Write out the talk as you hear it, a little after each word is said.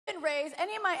raised,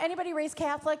 anybody raised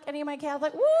Catholic? Any of my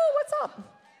Catholic? Woo, what's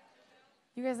up?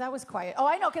 You guys, that was quiet. Oh,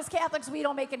 I know, because Catholics, we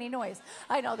don't make any noise.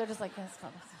 I know, they're just like, that's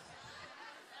fun.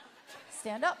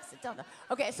 Stand up, sit down.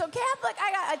 Okay, so Catholic,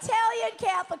 I got Italian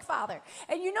Catholic father.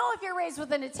 And you know if you're raised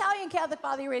with an Italian Catholic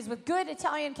father, you're raised with good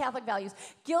Italian Catholic values.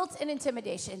 Guilt and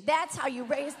intimidation. That's how you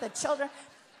raise the children.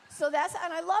 So and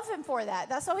I love him for that.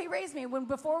 That's how he raised me.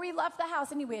 Before we left the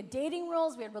house, we had dating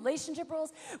rules, we had relationship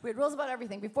rules, we had rules about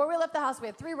everything. Before we left the house, we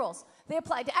had 3 rules. They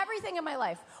applied to everything in my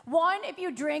life. 1, if you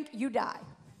drink, you die.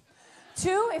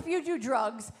 2, if you do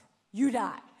drugs, you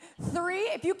die. 3,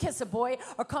 if you kiss a boy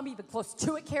or come even close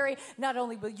to it, Kerri, not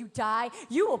only will you die,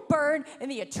 you will burn in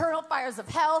the eternal fires of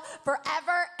hell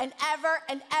forever and ever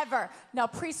and ever. Now,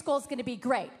 preschool's going to be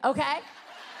great, okay?